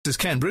This is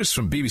Ken Bruce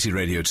from BBC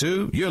Radio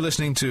 2. You're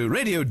listening to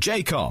Radio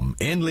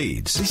JCOM in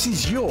Leeds. This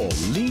is your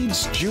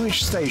Leeds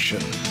Jewish station,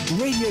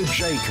 Radio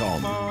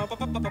JCOM.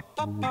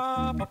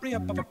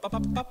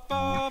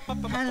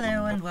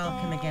 Hello and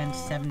welcome again to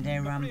 7-Day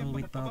Ramble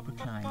with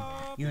Cline.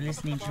 You're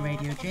listening to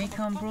Radio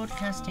JCOM,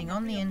 broadcasting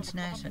on the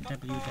internet at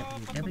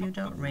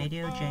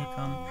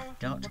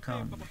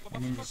www.radiojcom.com.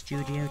 And in the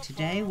studio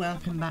today,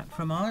 welcome back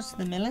from Oz,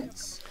 the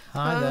Milletts.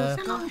 Hi there.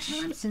 It's a long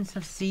time since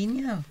I've seen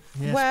you.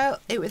 Yes. Well,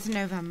 it was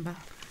November.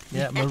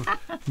 Yeah,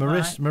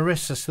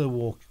 Marissa's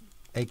still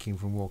aching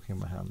from walking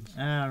my hands.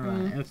 All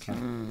right, okay.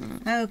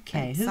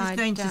 Okay, who's Upside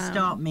going to down.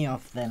 start me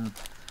off then?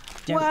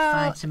 Don't Well,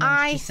 fight amongst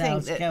I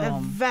yourselves. think Go that a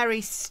on.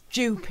 very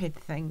stupid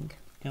thing.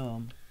 Go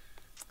on.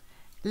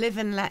 Live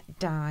and let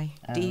die.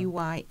 Oh.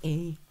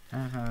 D-Y-E.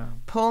 Uh-huh.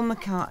 Paul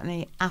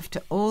McCartney,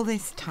 after all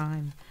this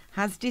time,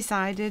 has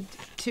decided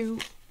to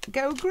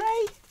go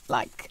grey.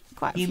 Like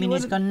quite a You few mean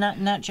he's other- gone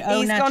natural?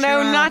 He's gone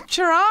au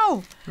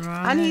natural.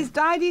 Right. And he's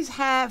dyed his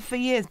hair for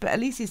years, but at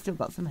least he's still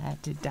got some hair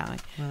to dye.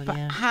 Well, But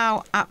yeah.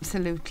 how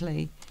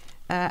absolutely...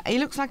 he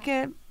looks like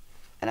an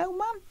old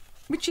man,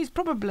 which is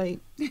probably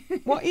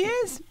what he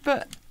is.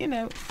 But, you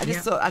know, I just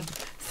Yep. thought I'd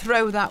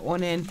throw that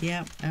one in.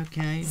 Yeah,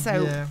 okay.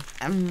 So, Yeah.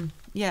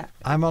 yeah.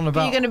 I'm on Are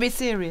about... you going to be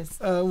serious?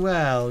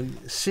 well,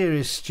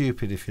 serious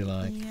stupid, if you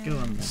like. Go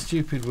on then.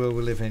 Stupid world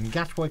we live in.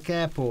 Gatwick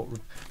Airport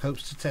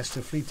hopes to test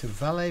a fleet of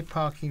valet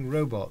parking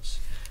robots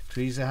to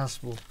ease the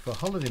hassle for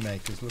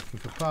holidaymakers looking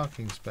for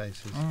parking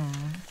spaces.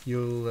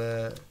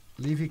 You'll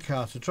leave your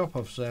car to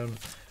drop-off zone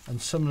and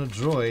summon a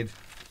droid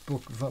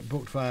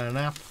booked via an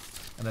app,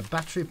 and a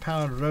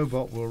battery-powered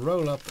robot will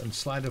roll up and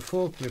slide a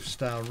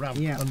forklift-style ramp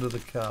Yeah. under the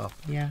car.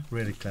 Yeah.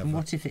 Really clever. And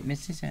what if it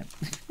misses it?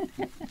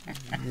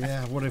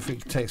 Yeah, what if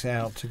it takes it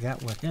out to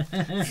Gatwick?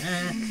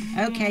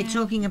 Okay,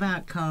 talking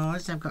about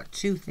cars, I've got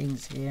two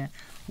things here.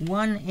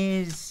 One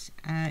is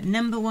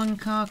number one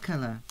car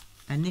colour,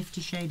 a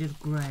nifty shade of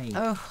grey.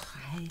 Oh, I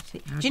hate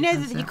it. How Do do you you know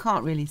fancy that you that?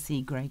 can't really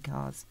see grey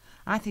cars?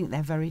 I think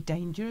they're very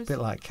dangerous. Bit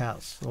like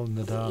cats, all in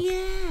the dark.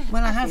 Yeah.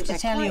 Well, I have think to they're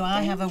tell you, quite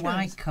I have a dangerous.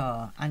 white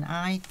car, and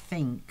I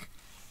think...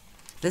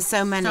 There's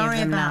so many Sorry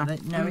of them about now.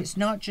 that. No, it's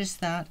not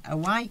just that. A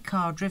white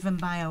car driven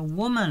by a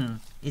woman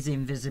is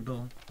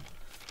invisible.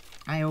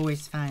 I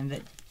always find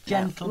that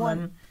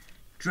gentlemen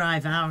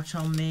drive out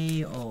on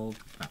me, or...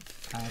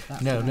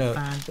 that's No, what I no.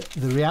 find.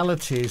 The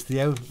reality is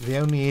the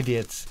only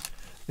idiots,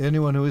 the only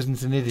one who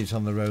isn't an idiot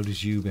on the road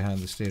is you behind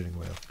the steering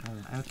wheel.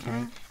 Oh,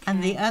 okay.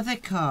 And the other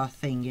car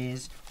thing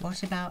is,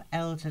 what about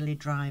elderly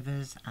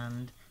drivers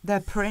and... The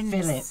Prince.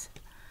 Philip.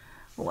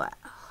 Well,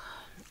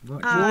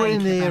 What do I you We're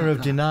think in the era about of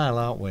that? denial,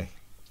 aren't we?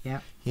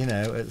 Yeah. You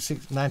know,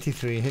 at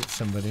 93 he hits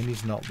somebody and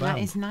he's not that banned.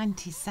 is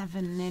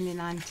 97, nearly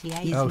 98.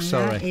 He's Oh,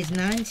 sorry. He's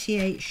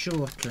 98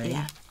 shortly.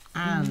 Yeah.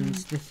 And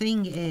the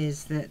thing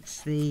is that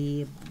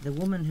the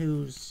woman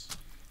who's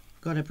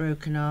got a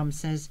broken arm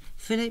says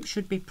Philip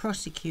should be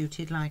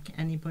prosecuted like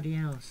anybody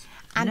else.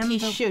 And he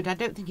Number- should. I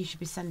don't think he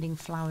should be sending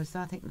flowers.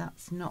 I think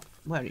that's not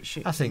where it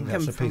should I think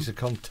that's come a piece from. of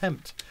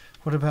contempt.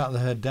 What about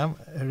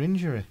her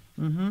injury?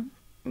 Mm-hmm.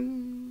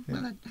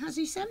 Well, has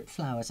he sent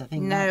flowers? I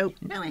think No.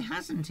 No, he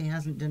hasn't. He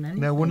hasn't done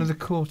anything. No, one of the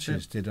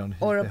courtiers did on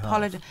his Or behalf.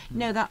 apology.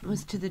 No, that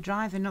was to the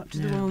driver, not to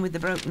the No. woman with the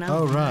broken arm.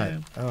 Oh, right.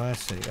 No. Oh, I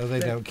see. Oh, they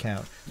don't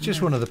count. It's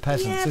just one of the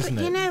peasants, Yeah, isn't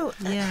but it? you know,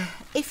 Yeah.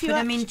 if you But I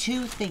act- mean,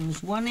 two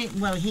things. One,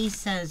 well, he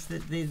says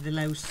that the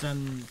low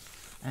sun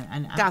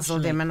and Dazzled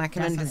actually- him, and I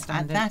can dazzled-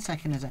 understand it. That I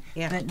can understand.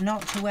 Yeah. But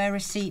not to wear a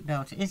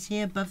seatbelt. Is he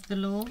above the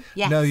law?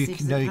 yes, no, he you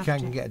doesn't have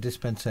can't to. get a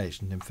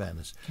dispensation, in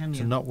fairness, Can to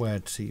you? not wear a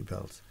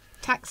seatbelt.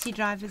 Taxi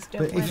drivers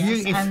don't But wear if them. you-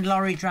 Yes, and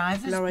lorry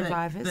drivers. Lorry but,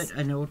 drivers. But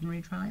an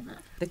ordinary driver?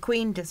 The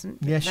Queen doesn't.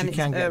 Yes, then you it's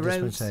can her get a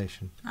roads.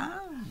 dispensation. Oh.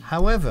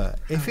 However,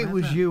 if it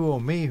was However. you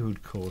or me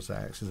who'd caused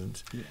that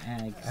accident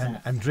Yeah, exactly.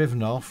 and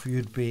driven off,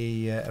 you'd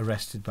be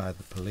arrested by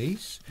the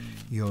police.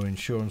 Your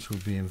insurance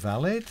would be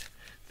invalid.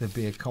 There'd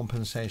be a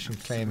compensation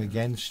claim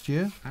against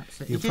you.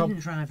 Absolutely. You He prob-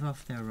 didn't drive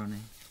off though, Ronnie.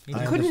 He I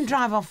didn't. Couldn't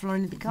drive off,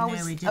 Lauren. The car No,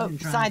 was he didn't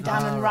drive upside down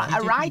off. and He a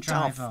didn't right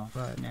drive off.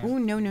 Right. No. Oh,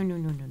 no.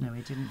 No,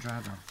 he didn't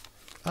drive off.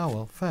 Oh,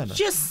 well, fair enough.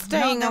 Just Not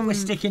staying that on. we're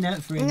sticking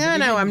up for him. but No, he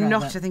no, didn't I'm drive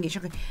not. off. I think it's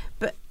shocking.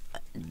 But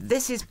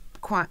this is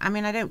quite. I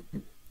mean, I don't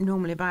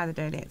normally buy the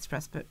Daily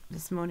Express, but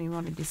this morning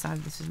Ronnie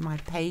decided this was my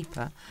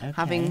paper, Okay.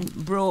 having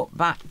brought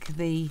back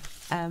the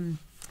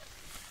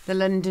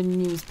London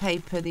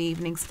newspaper, the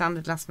Evening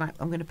Standard last night.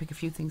 I'm going to pick a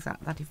few things out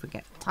of that if we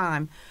get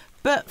time.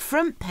 But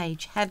front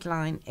page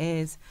headline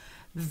is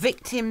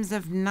 "Victims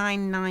of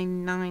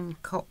 999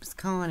 Cops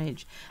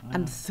Carnage,"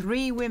 and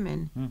 3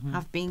 women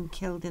have been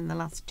killed in the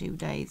last 2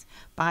 days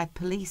by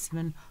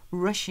policemen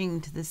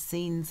rushing to the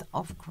scenes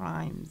of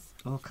crimes.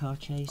 Or car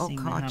chasing. Or they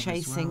car have as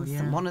chasing, well, some-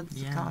 yeah. one of the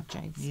Yeah. car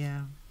chase.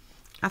 Yeah.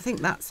 I think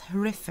that's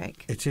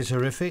horrific. It is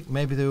horrific.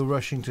 Maybe they were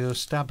rushing to a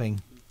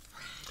stabbing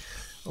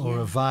or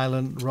a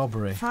violent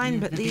robbery. Fine, Yeah,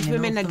 but there've these been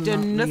an women had awful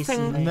done lot nothing,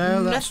 recently.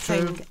 No, that's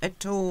nothing true.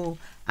 at all.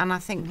 And I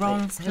think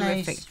Wrong it's place,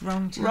 horrific.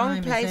 wrong time. Wrong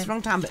is place, it?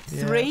 wrong time. But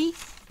Yeah. 3,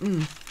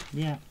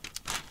 Yeah.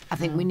 I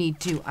think we need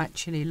to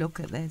actually look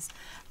at this.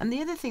 And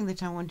the other thing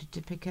that I wanted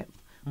to pick up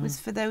was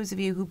for those of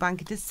you who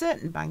bank at a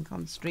certain bank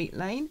on Street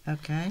Lane.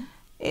 Okay.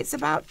 It's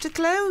about to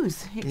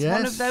close. It's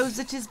one of those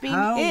that has been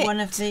hit. One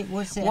of the,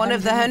 was it one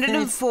of the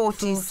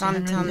 140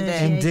 Santander.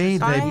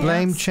 Indeed, they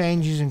blame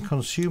changes in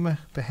consumer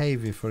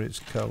behaviour for its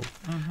cull.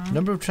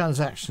 Number of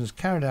transactions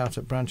carried out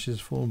at branches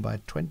has fallen by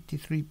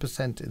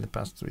 23% in the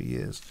past 3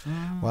 years,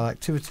 while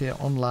activity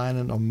online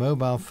and on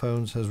mobile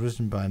phones has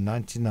risen by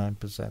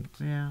 99%.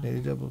 Yeah. Nearly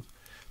doubled.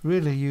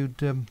 Really,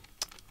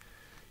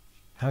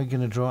 how are you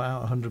going to draw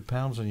out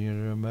 £100 on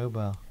your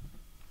mobile?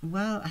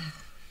 Well,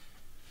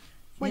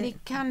 you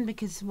can,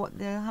 because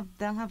they'll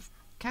have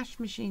cash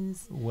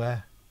machines.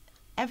 Where?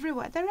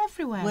 Everywhere. They're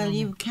everywhere. Well,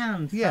 you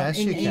can. Yes,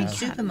 you can. In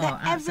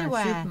supermarkets. They're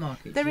everywhere.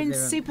 Supermarkets, they're in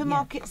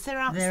supermarkets. They're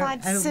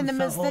outside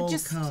cinemas.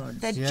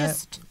 They're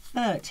just.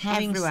 But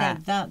having everywhere.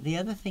 said that, the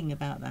other thing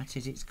about that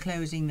is it's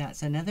closing.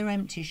 That's another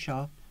empty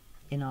shop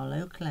in our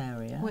local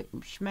area,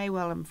 which may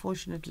well,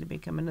 unfortunately,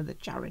 become another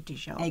charity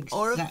shop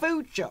or or a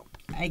food shop.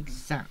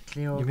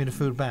 Exactly. You mean a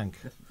food bank?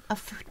 A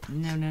food bank.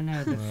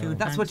 No. The food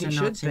That's what it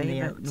should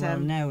be. Well,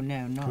 no,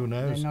 not. Who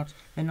knows?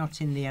 They're not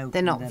in the open.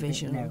 They're not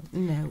visual.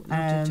 No, not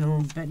at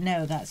all. But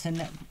no, that's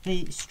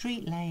the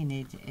street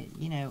lane.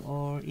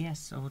 Or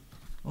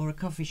a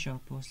coffee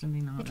shop or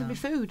something like that. It can be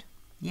food.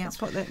 Yeah,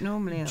 that's what they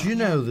normally are. Do you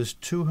know there's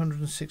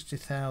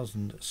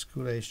 260,000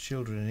 school-aged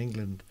children in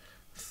England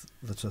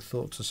that are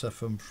thought to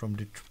suffer from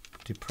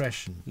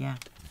depression? Yeah,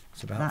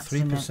 it's about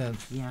 3%.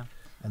 Yeah,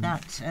 and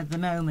that at the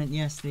moment,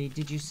 yes.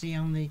 Did you see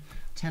on the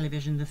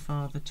television the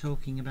father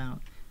talking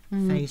about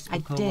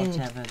Facebook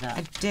whatever?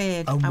 I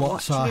did. And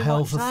what's our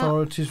health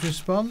authorities'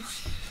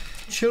 response?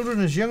 Children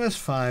as young as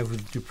 5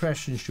 with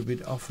depression should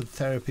be offered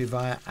therapy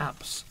via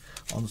apps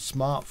on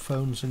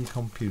smartphones and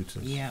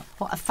computers. Yeah.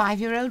 What, a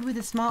 5-year-old with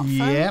a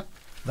smartphone? Yep,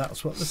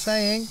 that's what they're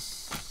saying.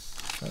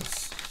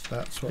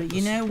 That's what. But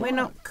you know, we're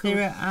not cool.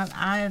 There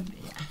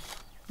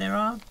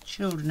are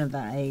children of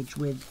that age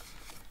with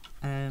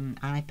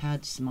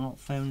iPads,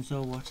 smartphones,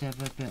 or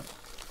whatever. But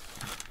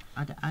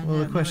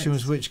the question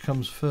was which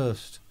comes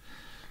first,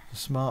 the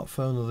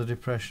smartphone or the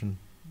depression?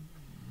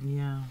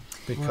 Yeah.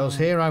 Because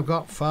here I've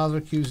got father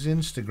accuses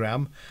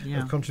Instagram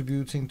of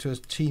contributing to a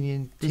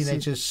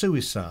teenager's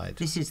suicide.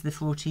 This is the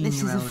 14-year-old.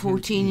 This is the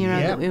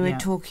 14-year-old that we were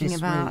talking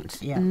about.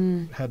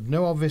 Had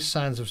no obvious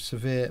signs of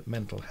severe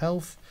mental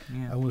health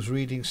and was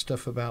reading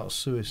stuff about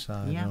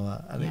suicide and all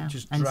that. And it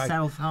just dragged, and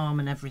self-harm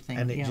and everything.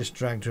 And it just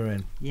dragged her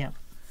in. Yeah.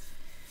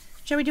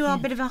 Shall we do our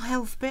bit of our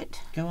health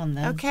bit? Go on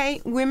then.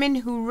 Okay. Women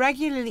who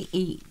regularly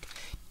eat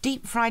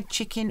deep fried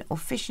chicken or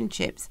fish and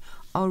chips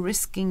are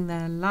risking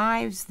their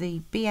lives.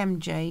 The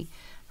BMJ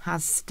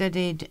has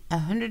studied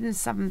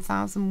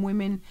 107,000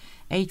 women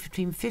aged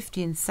between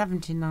 50 and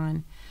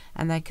 79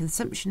 and their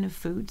consumption of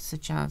foods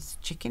such as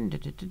chicken.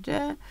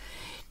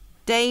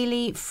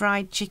 Daily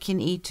fried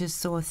chicken eaters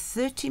saw a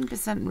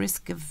 13%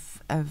 risk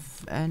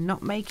of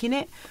not making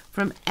it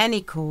from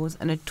any cause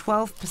and a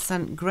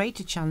 12%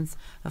 greater chance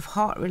of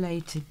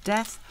heart-related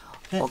death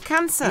or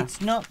cancer. It's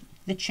not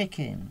the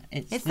chicken,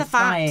 it's the fat.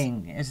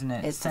 frying, isn't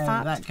it? It's so the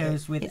fat. That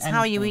goes with it's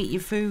how you eat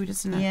your food,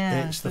 isn't it?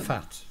 Yeah, it's the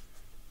fat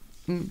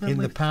in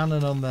the pan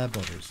and on their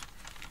bodies.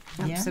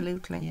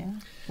 Absolutely. Yeah.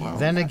 Well,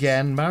 then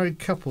again, married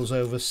couples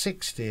over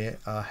 60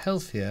 are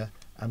healthier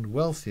and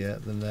wealthier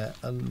than their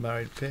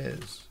unmarried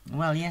peers.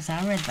 Well, yes,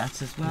 I read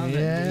that as well.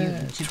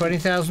 Yeah,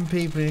 20,000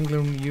 people in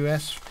England and the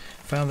US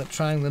found that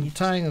tying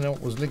a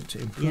knot was linked to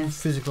improved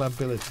physical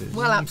abilities.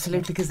 Well,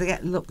 absolutely, because they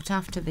get looked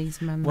after,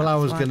 these men. Well, I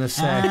was going to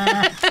say.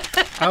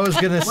 I was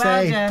going to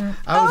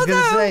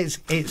say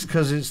it's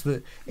because it's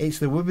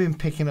the women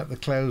picking up the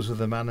clothes of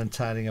the man and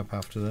tidying up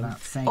after them.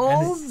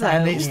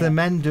 And it's the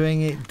men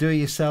doing it do it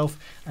yourself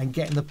and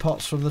getting the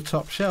pots from the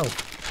top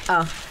shelf.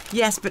 Oh,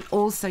 yes, but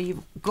also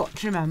you've got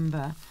to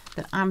remember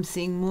that I'm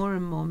seeing more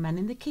and more men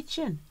in the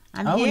kitchen.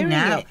 I'm hearing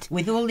it.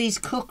 With all these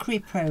cookery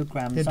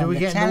programmes on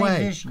the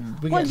television.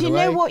 Well, do you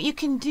know what you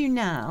can do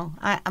now?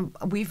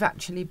 We've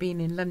actually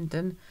been in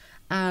London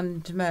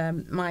and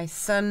my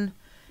son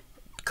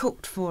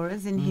cooked for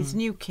us in his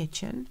new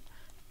kitchen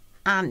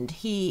and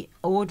he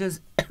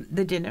orders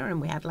the dinner and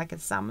we had like a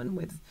salmon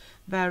with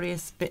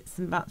various bits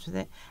and bats with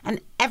it and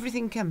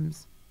everything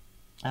comes.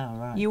 Oh,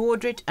 right. You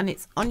order it and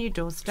it's on your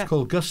doorstep. It's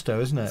called Gusto,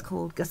 isn't it? It's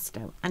called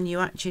Gusto. And you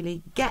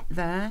actually get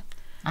there.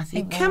 I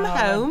think you come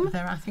home.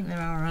 I think there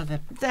are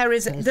other.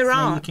 There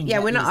are. Yeah,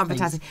 we're not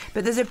advertising.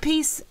 But there's a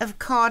piece of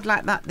card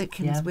like that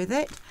comes with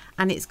it.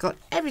 And it's got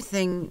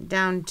everything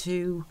down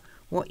to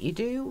what you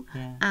do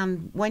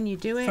and when you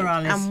do it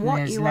and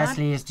what you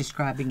Lesley is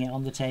describing it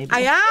on the table.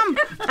 I am.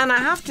 And I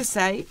have to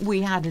say, we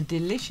had a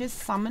delicious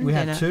salmon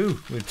dinner. We had two.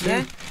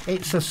 Yeah.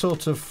 It's a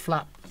sort of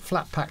flat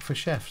pack for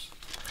chefs.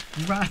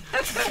 Right.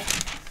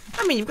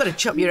 I mean, you've got to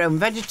chop your own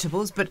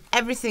vegetables, but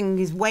everything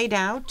is weighed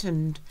out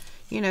and,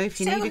 you know, if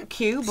you need a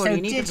cube or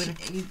you need a bit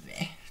of...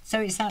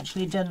 So it's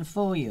actually done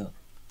for you?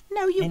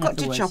 No, you've got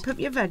to chop up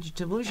your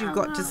vegetables, you've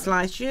got to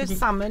slice your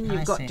salmon,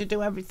 you've got to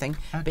do everything.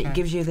 Okay. But it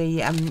gives you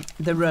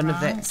the run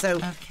of it.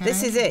 So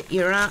this is it.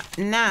 You're at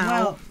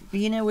now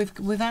you know,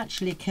 we've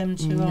actually come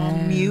to our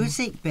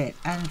music bit,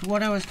 and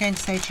what I was going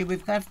to say to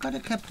you, I've got a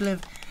couple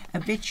of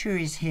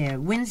obituaries here.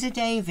 Windsor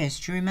Davis,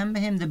 do you remember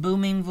him? The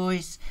booming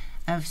voice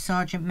of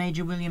Sergeant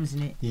Major Williams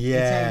in it.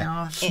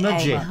 Yeah.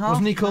 Snudgy.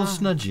 Wasn't he called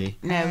Snudgy?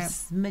 No,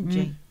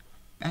 Smudgy.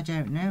 I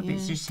don't know, but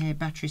it's just here,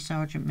 Battery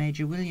Sergeant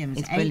Major Williams.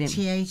 It's brilliant.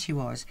 88 he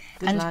was.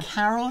 Good and lad.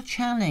 Carol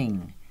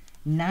Channing,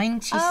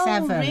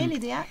 97. Oh, really?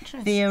 The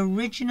actress? The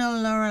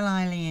original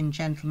Lorelei Lee in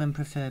Gentlemen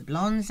Prefer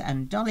Blondes,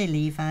 and Dolly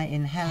Levi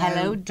in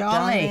Hello,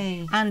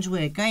 Dolly. And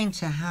we're going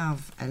to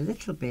have a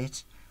little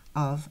bit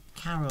of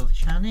Carol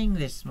Channing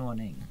this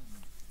morning.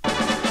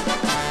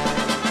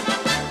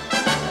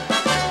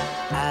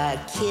 A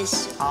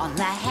kiss on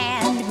the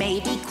hand may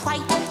be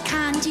quite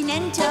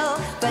continental,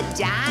 but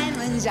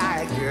diamonds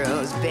are a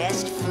girl's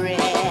best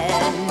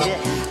friend.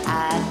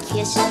 A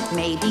kiss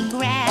may be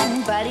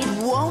grand, but it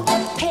won't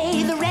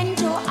pay the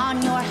rental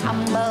on your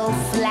humble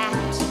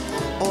flat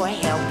or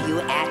help you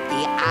at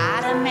the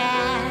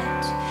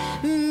automat.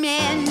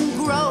 Men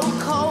grow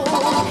cold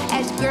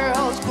as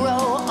girls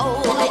grow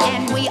old,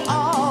 and we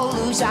all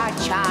lose our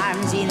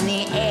charms in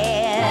the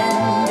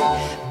end.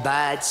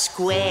 But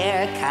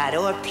square cut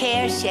or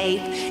pear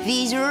shape,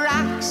 these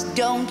rocks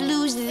don't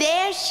lose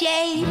their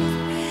shape.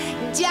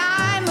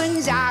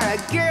 Diamonds are a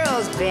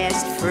girl's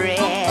best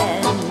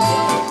friend.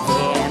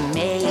 There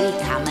may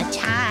come a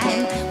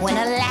time when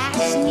a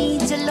lass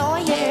needs a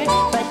lawyer,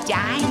 but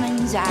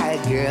diamonds are a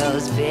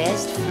girl's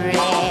best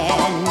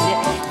friend.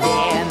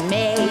 There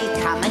may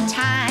come a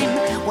time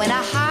when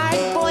a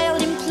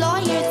hard-boiled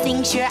employer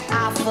thinks you're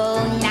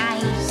awful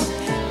nice,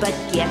 but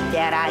get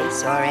that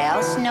ice or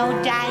else no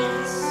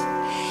dice.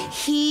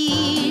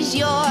 He's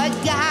your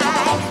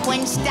guy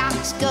when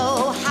stocks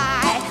go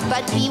high,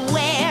 but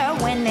beware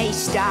when they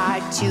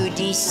start to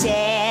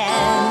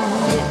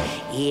descend.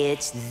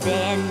 It's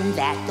then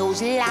that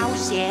those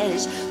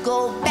louses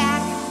go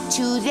back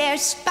to their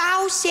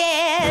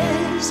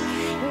spouses.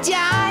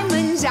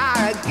 Diamonds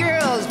are a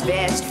girl's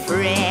best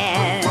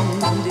friend.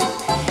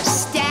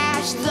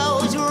 Stash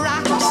those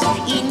rocks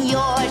in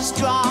your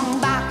strong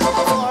box,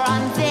 for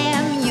on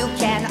them you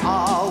can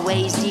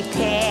always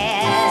depend.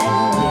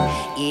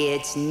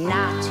 It's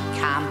not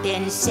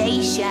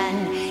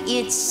compensation,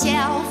 it's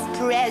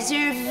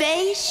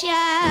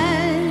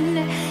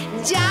self-preservation.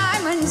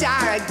 Diamonds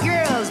are a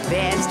girl's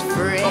best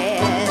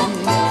friend.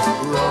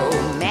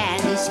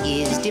 Romance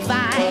is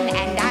divine,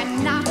 and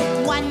I'm not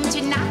one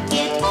to knock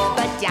it,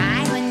 but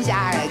diamonds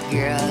are a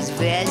girl's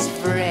best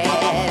friend.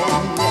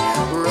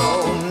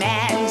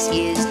 Romance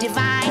is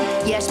divine,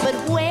 yes, but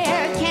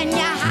where can you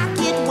hock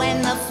it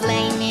when the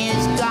flame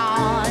is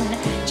gone?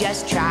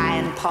 Just try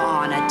and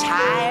pawn a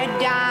tired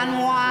Don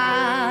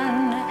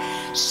Juan.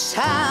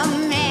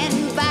 Some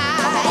men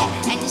buy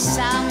and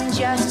some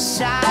just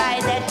sigh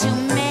that to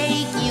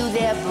make you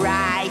their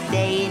bride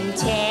they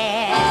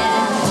intend.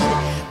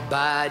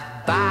 But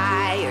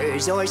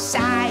buyers or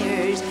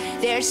sires,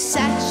 they're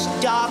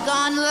such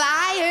doggone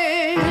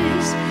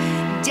liars.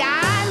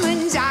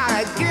 Diamonds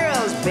are a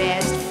girl's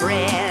best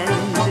friend.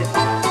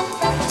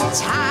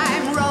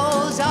 Time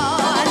rolls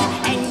on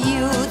and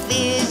youth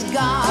is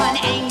gone,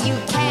 and you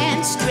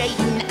can't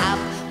straighten up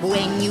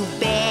when you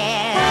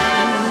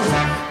bend.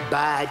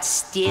 But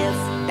stiff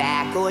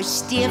back or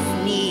stiff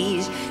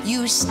knees,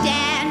 you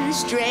stand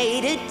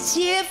straight at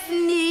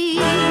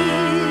Tiffany's.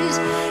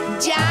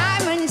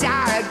 Diamonds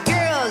are a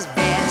girl's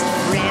best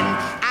friend.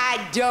 I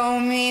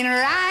don't mean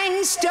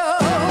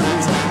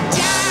rhinestones.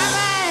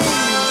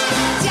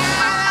 Diamonds,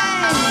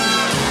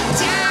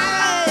 diamonds,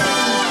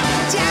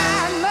 diamonds,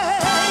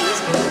 diamonds,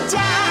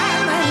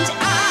 diamonds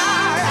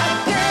are a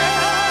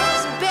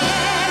girl's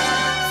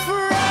best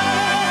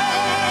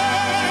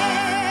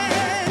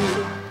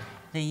friend.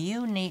 The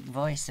unique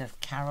voice of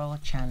Carol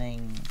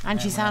Channing.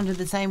 And she sounded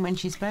the same when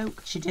she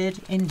spoke. She did,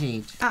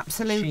 indeed.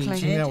 Absolutely. She I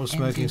did. think that was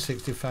smoking Indeed.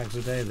 60 fags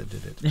a day that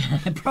did it.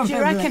 Probably. Do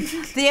you reckon?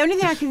 The only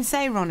thing I can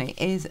say, Ronnie,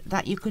 is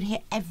that you could hear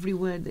every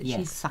word that she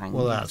Yes. sang.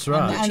 Well, that's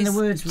right. And the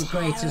words were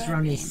great, as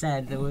Ronnie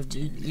said. There were,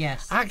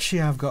 yes.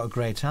 Actually, I've got a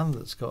great aunt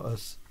that's got a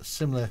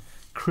similar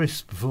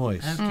crisp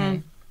voice.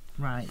 Okay.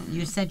 Right.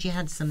 You said you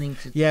had something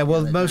to. Yeah,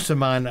 well, with most that. of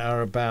mine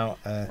are about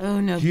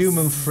no.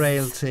 human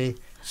frailty,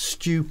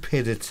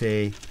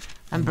 stupidity,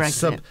 And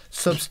Brexit.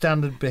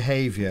 substandard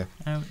behaviour.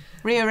 Oh,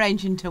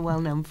 Rearranging to a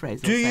well-known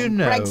phrase. Do you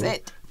know?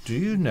 Brexit. Do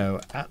you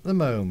know at the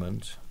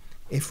moment,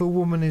 if a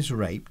woman is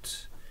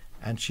raped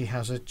and she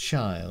has a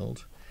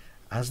child,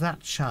 as that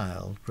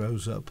child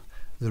grows up,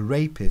 the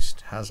rapist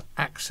has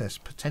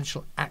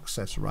potential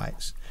access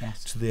rights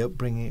yes. to the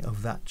upbringing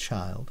of that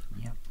child.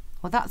 Yeah.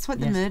 Well, that's what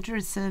the Yes. murderer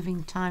is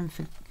serving time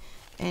for.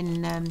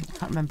 In I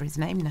can't remember his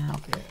name now.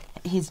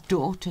 His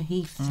daughter.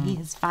 He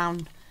has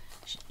found.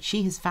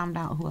 She has found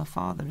out who her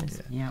father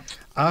is. Yeah.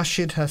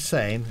 Arshid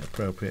Hussain,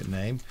 appropriate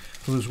name,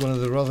 who was one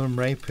of the Rotherham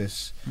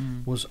rapists,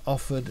 was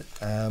offered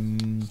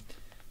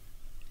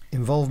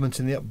involvement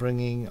in the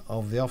upbringing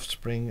of the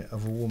offspring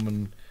of a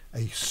woman,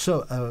 a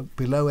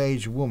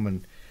below-age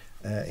woman,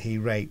 he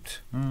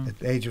raped at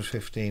the age of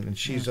 15, and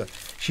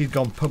she'd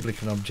gone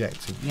public and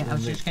objected. Yeah, I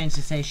was just going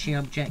to say she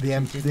objected. The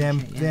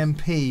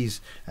MPs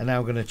are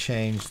now going to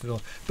change the law.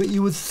 But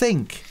you would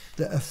think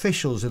that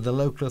officials in the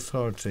local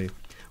authority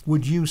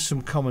would use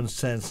some common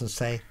sense and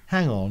say,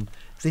 hang on,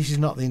 this is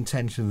not the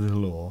intention of the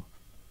law.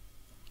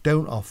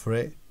 Don't offer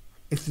it.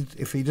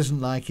 If he doesn't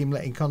like him,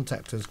 let him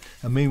contact us.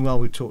 And meanwhile,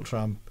 we talk to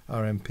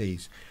our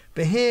MPs.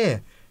 But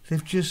here,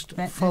 they've just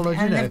followed,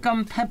 and they've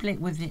gone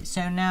public with it,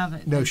 so now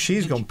that... No,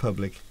 she's gone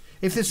public.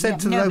 If they said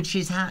to but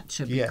she's had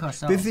to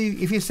because of... But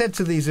if you said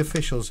to these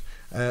officials,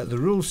 the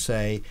rules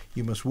say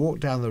you must walk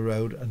down the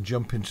road and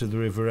jump into the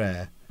River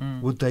Aire,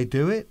 would they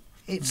do it?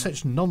 It's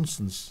such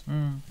nonsense.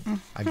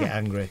 I get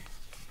angry.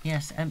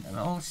 Yes, and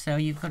also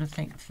you've got to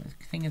think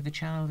of the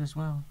child as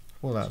well.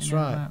 Well, that's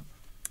right.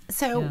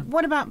 So,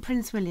 what about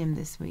Prince William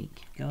this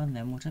week? Go on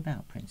then. What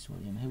about Prince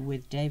William? Who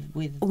with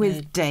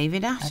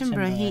David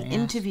Attenborough? He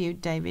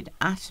interviewed David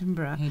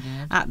Attenborough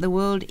at the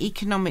World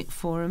Economic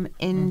Forum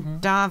in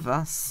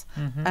Davos.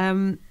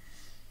 I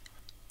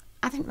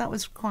think that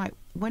was quite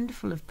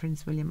wonderful of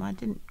Prince William.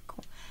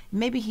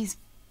 Maybe he's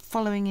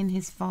following in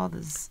his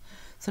father's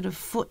sort of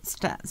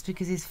footsteps,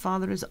 because his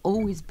father has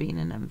always been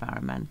an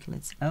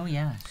environmentalist. Oh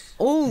yes,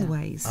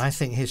 always. I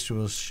think history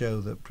will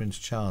show that Prince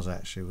Charles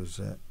actually was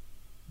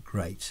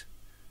great,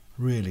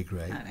 really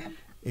great.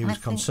 He was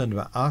concerned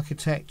about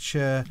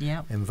architecture,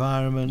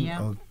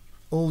 environment,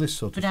 all this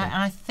sort of thing. But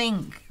I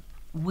think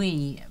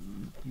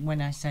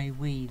when I say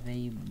we,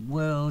 the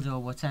world or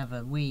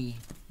whatever, we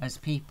as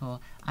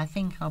people, I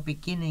think are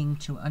beginning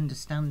to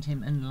understand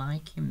him and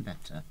like him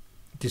better.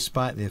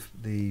 Despite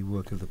the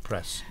work of the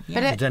press,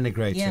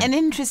 denigrating. An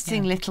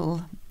interesting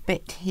little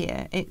bit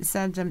here. It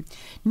said,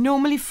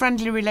 normally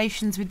friendly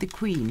relations with the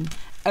Queen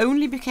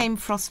only became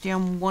frosty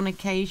on one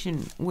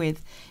occasion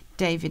with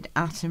David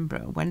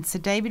Attenborough, when Sir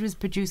David was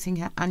producing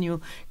her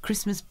annual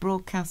Christmas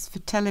broadcast for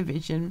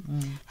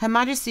television. Her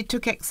Majesty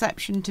took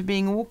exception to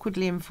being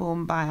awkwardly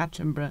informed by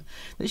Attenborough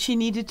that she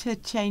needed to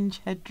change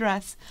her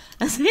dress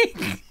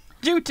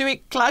due to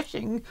it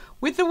clashing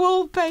with the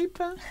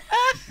wallpaper.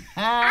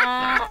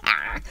 I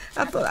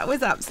thought that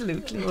was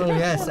absolutely... Well,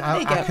 yes,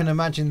 I can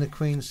imagine the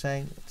Queen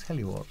saying, tell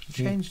you what,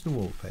 change the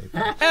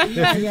wallpaper.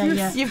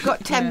 You've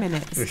got 10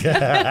 minutes.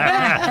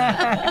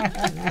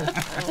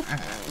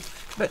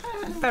 But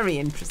very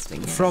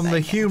interesting. From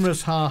the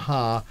humorous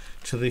ha-ha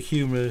to the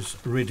humorous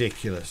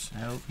ridiculous.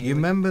 You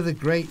remember the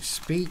great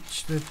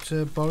speech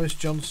that Boris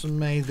Johnson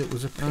made that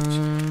was a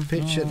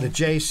pitch at the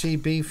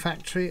JCB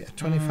factory, a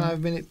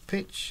 25-minute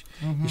pitch?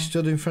 He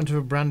stood in front of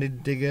a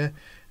branded digger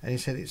and he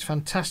said, it's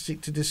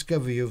fantastic to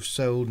discover you've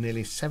sold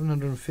nearly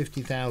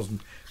 750,000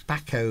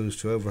 backhoes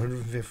to over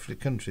 150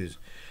 countries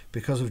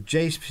because of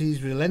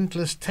JCB's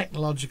relentless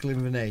technological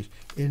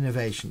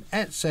innovation,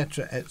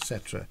 etc.,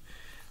 etc.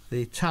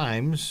 The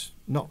Times,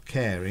 not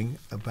caring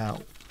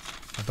about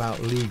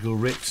legal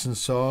writs and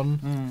so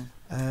on,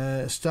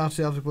 started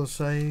the article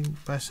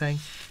by saying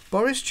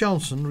Boris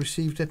Johnson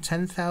received a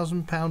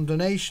 £10,000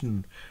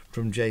 donation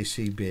from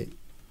JCB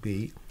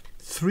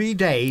 3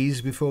 days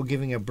before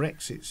giving a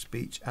Brexit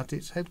speech at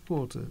its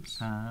headquarters.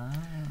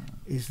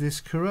 Is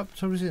this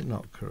corrupt or is it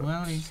not corrupt?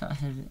 Well, he's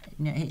on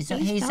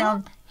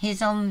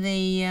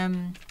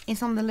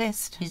the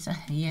list. He's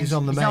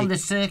on the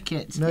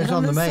circuit. No, he's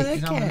on the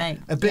make.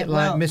 A bit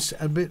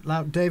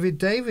like David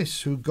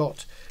Davis, who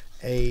got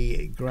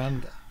a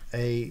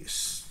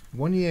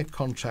 1-year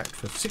contract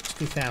for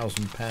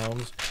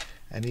 £60,000,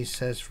 and he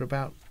says for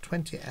about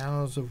 20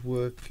 hours of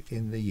work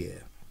in the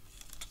year.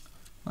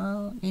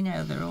 Well,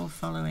 they're all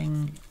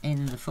following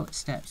in the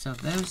footsteps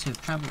of those who've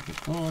travelled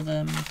before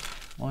them.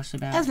 What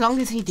about... As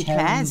long as he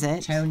declares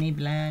it. Tony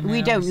Blair.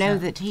 We don't know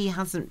that he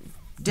hasn't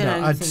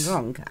done anything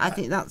wrong. I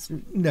think that's...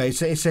 No,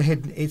 it's a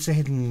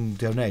hidden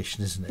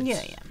donation, isn't it?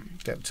 Yeah.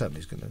 Don't tell me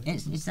he's going to...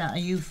 Is that a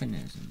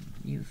euphemism?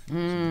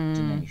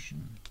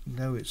 Donation?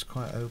 No, it's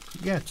quite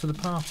open. Yeah, to the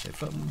party.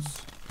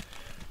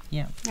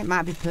 Yeah. It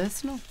might be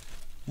personal.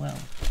 Well,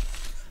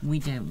 we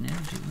don't know,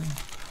 do we?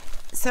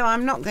 So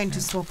I'm not going to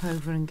swap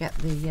over and get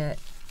the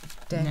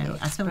Daily No,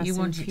 I thought you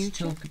wanted to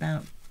talk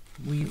about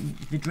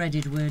the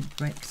dreaded word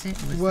Brexit.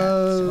 Was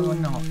that or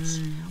not?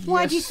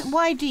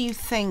 Why do you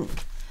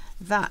think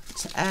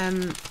that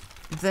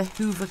the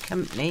Hoover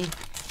Company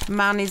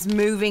man is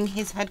moving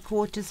his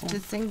headquarters to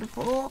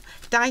Singapore?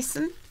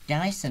 Dyson,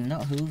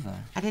 not Hoover.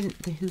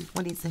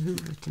 What is the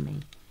Hoover to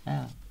me?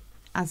 Oh.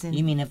 As in,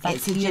 you mean a vacuum?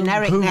 It's a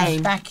generic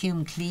name.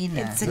 Vacuum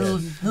cleaner.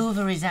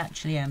 Hoover is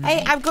actually a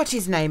name. I've got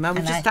his name. I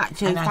was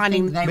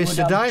finding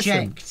Mr.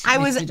 Dyson. I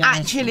was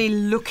actually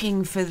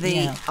looking for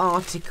the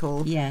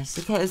article. Yes.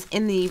 Because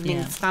in the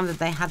Evening Standard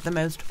they had the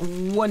most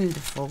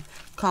wonderful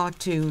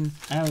cartoon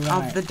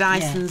of the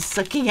Dysons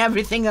sucking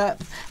everything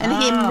up and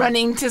him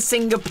running to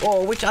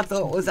Singapore, which I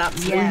thought was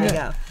absolutely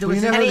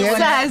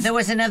There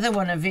was another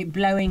one of it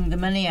blowing the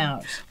money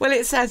out. Well,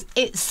 it says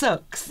it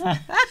sucks. Well,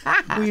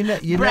 you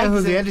know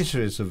who the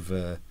editor is of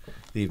the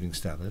Evening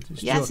Standard?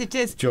 It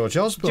is George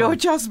Osborne.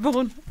 George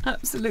Osborne,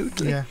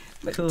 absolutely. Yeah.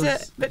 But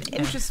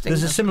interesting.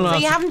 There's a similar. So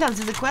you haven't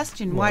answered the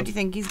question. Why do you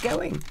think he's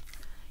going?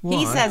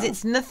 He Why? says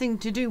it's nothing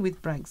to do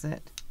with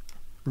Brexit.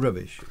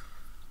 Rubbish.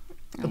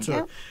 That's you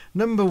right.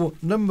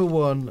 Number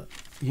one,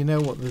 you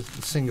know what the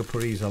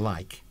Singaporeans are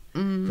like.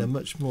 They're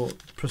much more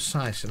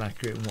precise and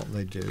accurate in what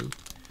they do.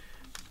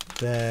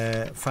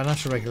 Their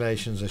financial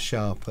regulations are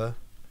sharper,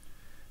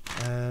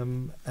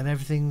 and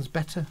everything's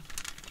better.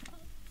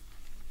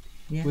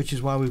 Yeah. Which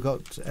is why we've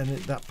got, and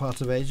at that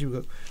part of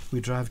Asia, we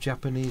drive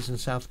Japanese and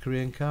South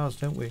Korean cars,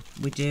 don't we?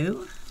 We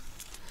do.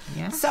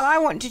 Yes. So I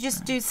want to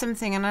just do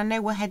something, and I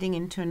know we're heading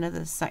into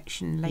another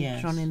section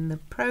later on in the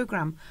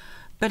programme.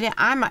 But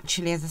I'm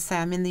actually, as I say,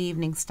 I'm in the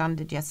Evening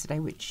Standard yesterday,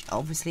 which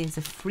obviously is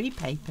a free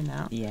paper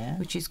now,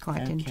 which is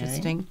quite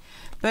interesting.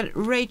 But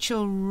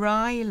Rachel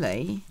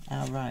Riley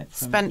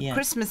spent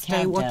Christmas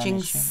Day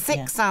watching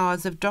 6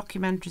 hours of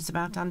documentaries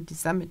about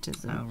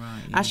anti-Semitism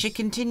as she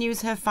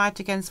continues her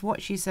fight against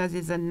what she says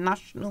is a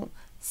national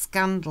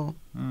scandal.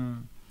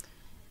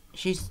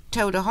 She's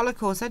told a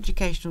Holocaust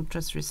Educational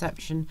Trust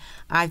reception,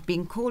 "I've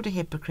been called a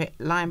hypocrite,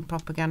 lying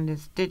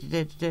propagandist."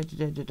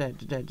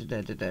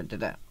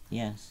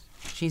 Yes.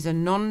 She's a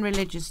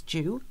non-religious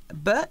Jew,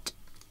 but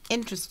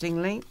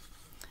interestingly,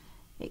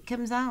 it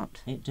comes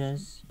out. It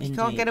does. You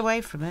can't get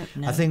away from it.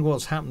 No. I think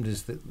what's happened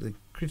is that the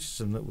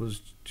criticism that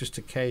was just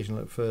occasional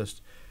at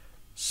first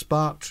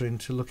sparked her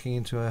into looking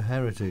into her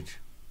heritage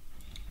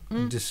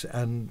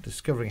and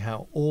discovering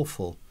how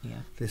awful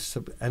this.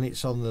 And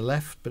it's on the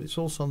left, but it's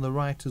also on the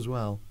right as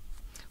well.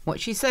 What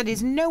she said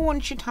is no one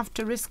should have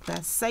to risk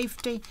their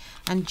safety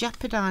and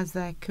jeopardise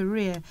their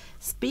career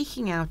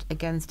speaking out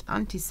against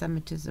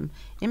anti-Semitism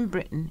in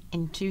Britain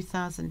in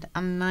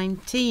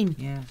 2019.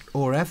 Yeah.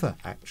 Or ever,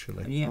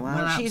 actually. Yeah, well,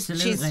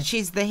 absolutely.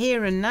 she's the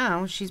here and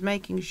now. She's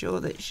making sure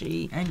that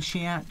she... And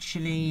she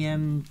actually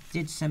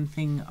did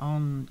something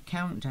on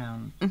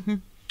Countdown.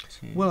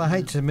 Well, I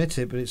hate to admit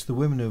it, but it's the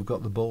women who've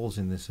got the balls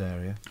in this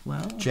area.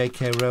 Well...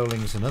 J.K.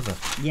 Rowling's another.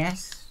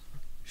 Yes.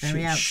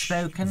 Very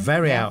outspoken.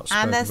 Very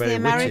outspoken. And there's very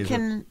the witty,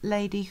 American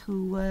lady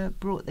who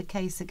brought the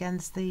case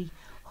against the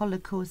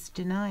Holocaust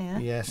denier.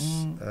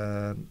 Yes.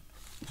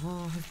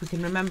 If we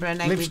can remember her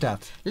name.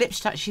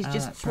 Lipstadt. She's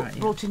just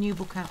brought a new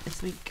book out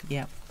this week.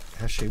 Yeah.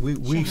 Has she? We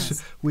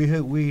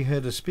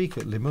heard her speak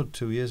at Limud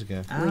 2 years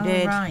ago. We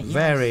did. Right,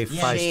 Very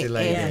feisty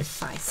lady. Yes,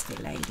 feisty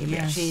lady.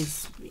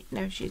 Yes.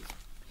 But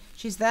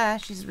she's there.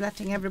 She's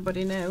letting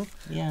everybody know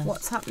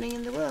what's happening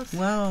in the world.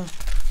 Well...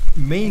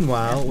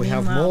 Meanwhile, we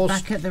have more.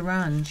 Back at the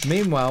ranch.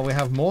 Meanwhile, we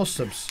have more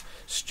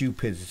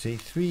stupidity.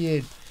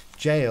 3-year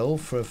jail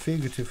for a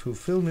fugitive who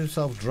filmed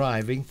himself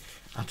driving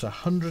at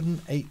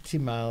 180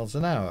 miles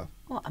an hour.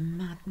 What a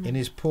madman! In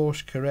his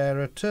Porsche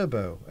Carrera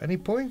Turbo. Any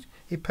point?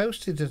 He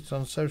posted it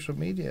on social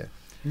media.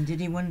 And did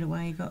he wonder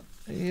why he got?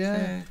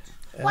 Yeah.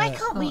 Why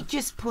can't we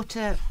just put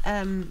a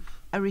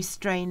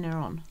restrainer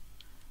on?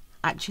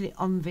 Actually,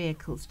 on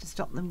vehicles to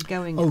stop them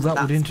going. Oh, at that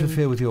would speed?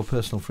 interfere with your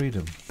personal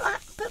freedom. But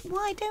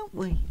why don't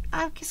we?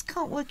 I just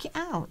can't work it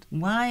out.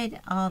 Why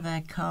are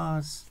there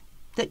cars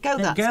that go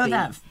that speed?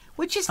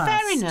 Which is fast?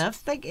 fair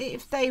enough.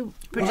 If they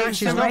produce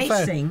for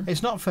racing.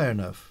 It's not fair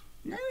enough.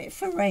 No,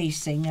 for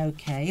racing,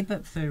 okay,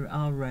 but for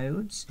our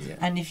roads. Yeah.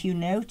 And if you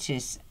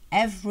notice,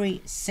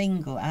 every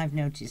single side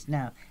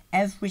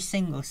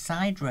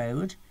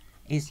road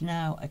is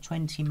now a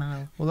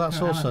 20-mile. Well, that's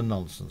per also hour.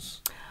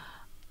 Nonsense.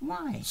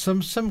 Why?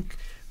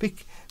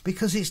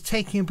 Because it's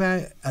taking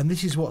about, and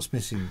this is what's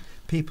missing,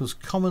 people's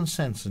common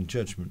sense and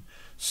judgment.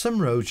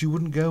 Some roads you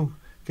wouldn't go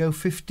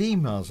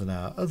 15 miles an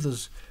hour.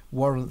 Others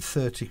warrant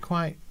 30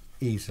 quite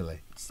easily.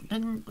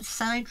 And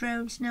side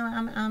roads, no,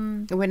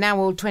 we're now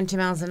all 20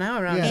 miles an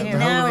hour, aren't you?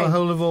 The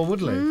whole of all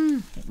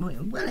Woodley.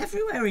 Well,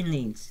 everywhere in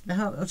Leeds, the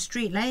whole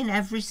Street Lane,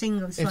 every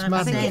single. It's madness.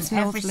 I think it's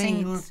North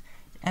Leeds.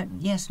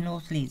 Yes,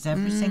 North Leeds.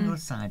 Every single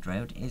side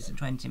road is a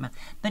 20 mile.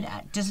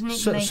 But doesn't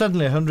it make...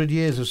 Suddenly 100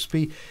 years of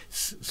speed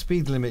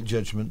limit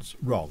judgments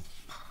wrong.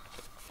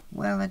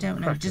 Well, I don't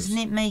know. Doesn't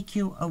it make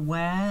you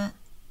aware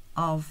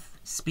of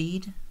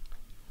speed?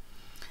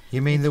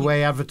 You mean the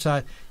way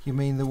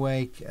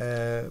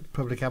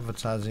public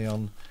advertising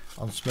on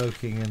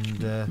smoking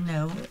and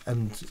no,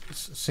 and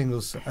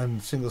single sex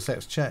not single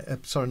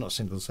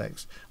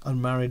sex,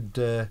 unmarried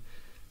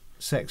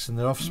sex and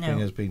their offspring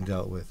has been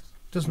dealt with.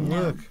 Doesn't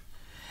work.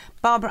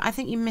 Barbara, I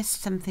think you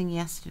missed something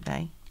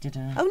yesterday. Did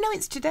I? Oh no,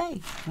 it's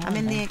today. I'm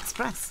in the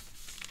Express.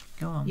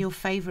 Go on. Your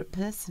favourite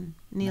person,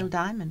 Neil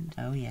Diamond.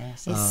 Oh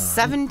yes. He's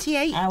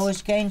 78. I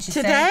was going to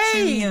today.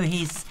 say to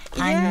you,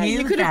 I knew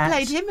you could have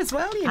played him as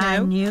well, you know. I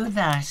knew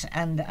that,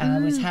 and I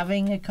was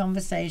having a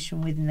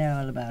conversation with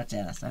Noel about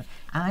it. So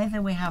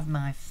either we have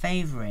my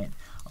favourite,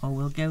 or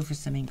we'll go for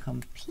something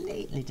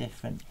completely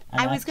different.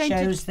 And I was going to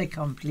tell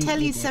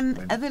you different. some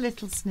other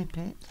little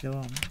snippet. Go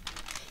on.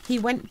 He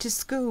went to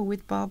school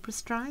with Barbara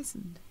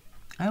Streisand.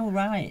 Oh,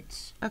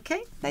 right.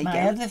 Okay, there you my go.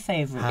 other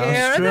favourite.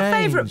 Your other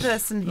favourite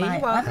person, he my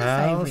was.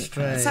 Other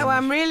favourite. So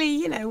I'm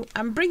really,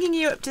 I'm bringing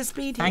you up to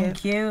speed here.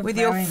 Thank you. With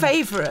your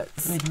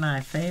favourites. With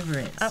my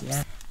favourites,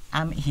 yeah.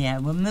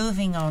 We're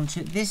moving on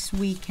to this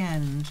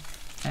weekend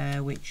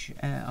which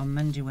on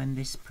Monday when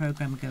this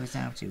programme goes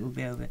out, it will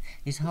be over,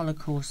 is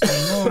Holocaust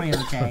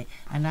Memorial Day.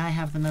 And I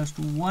have the most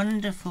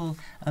wonderful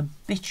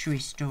obituary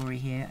story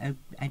here.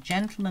 A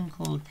gentleman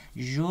called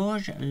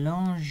Georges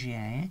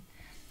Langier,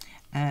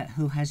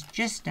 who has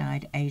just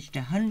died, aged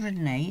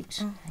 108.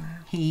 Oh, wow.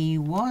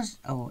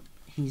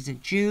 He's a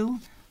Jew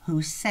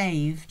who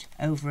saved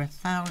over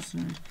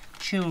 1,000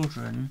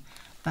 children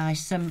by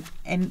some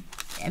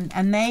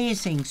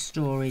amazing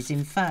stories.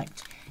 In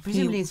fact,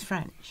 Presumably he's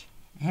French.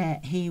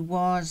 he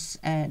was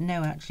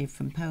no, actually he's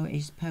Polish.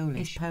 He's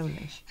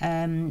Polish.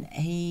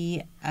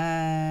 He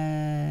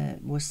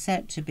was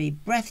said to be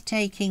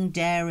breathtaking,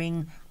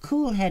 daring,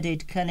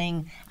 cool-headed,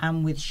 cunning,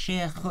 and with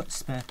sheer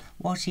chutzpah.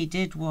 What he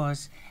did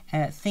was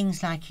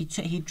things like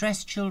he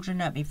dressed children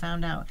up. He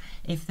found out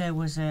if there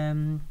was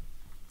a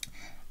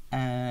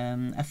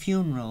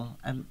funeral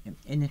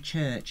in a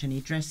church, and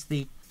he dressed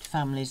the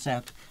families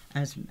up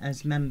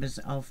as members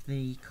of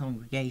the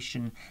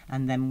congregation,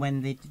 and then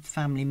when the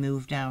family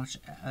moved out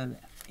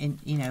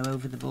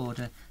over the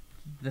border,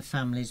 the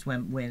families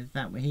went with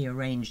that. He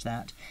arranged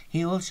that.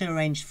 He also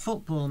arranged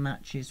football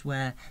matches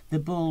where the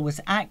ball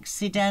was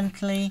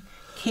accidentally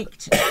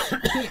kicked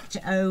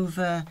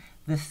over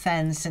the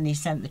fence, and he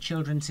sent the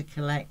children to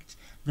collect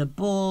the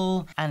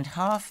ball, and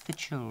half the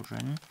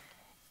children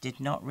did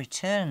not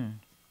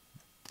return,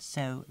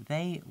 so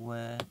they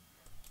were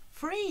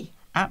Free.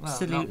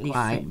 absolutely Well, not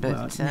quite, free.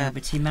 but,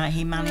 But he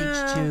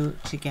managed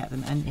to get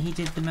them, and he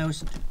did the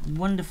most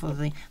wonderful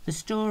thing. The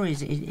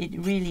stories, it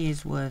really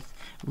is worth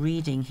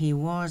reading. He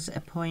was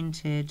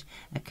appointed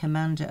a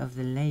commander of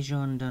the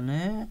Légion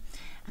d'honneur,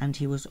 and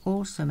he was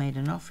also made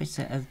an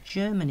officer of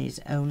Germany's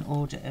own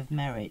Order of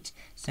Merit,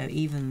 so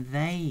even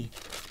they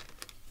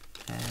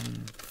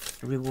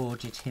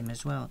rewarded him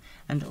as well.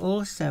 And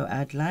also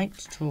I'd like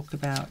to talk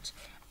about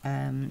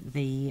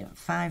the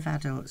 5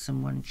 adults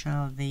and 1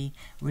 child, the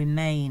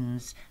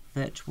remains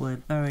that were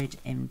buried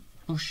in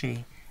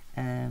Bushey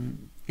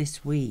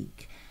this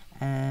week,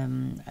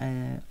 and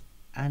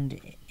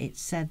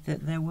it's said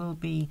that there will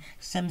be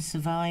some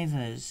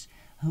survivors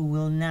who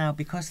will now,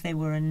 because they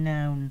were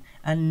unknown,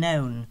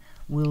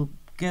 will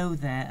go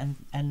there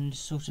and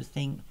sort of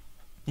think,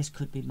 this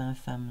could be my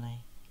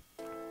family.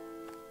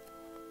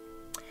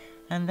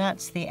 And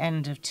that's the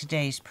end of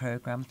today's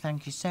programme.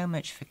 Thank you so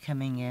much for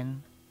coming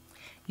in.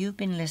 You've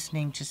been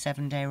listening to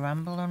 7 Day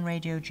Ramble on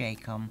Radio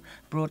JCOM,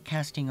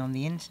 broadcasting on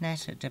the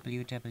internet at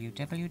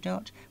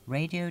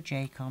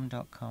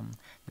www.radiojcom.com.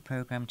 The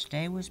programme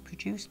today was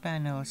produced by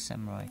Noel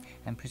Sumroy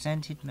and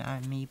presented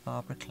by me,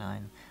 Barbara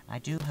Cline. I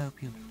do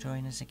hope you'll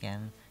join us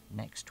again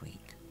next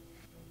week.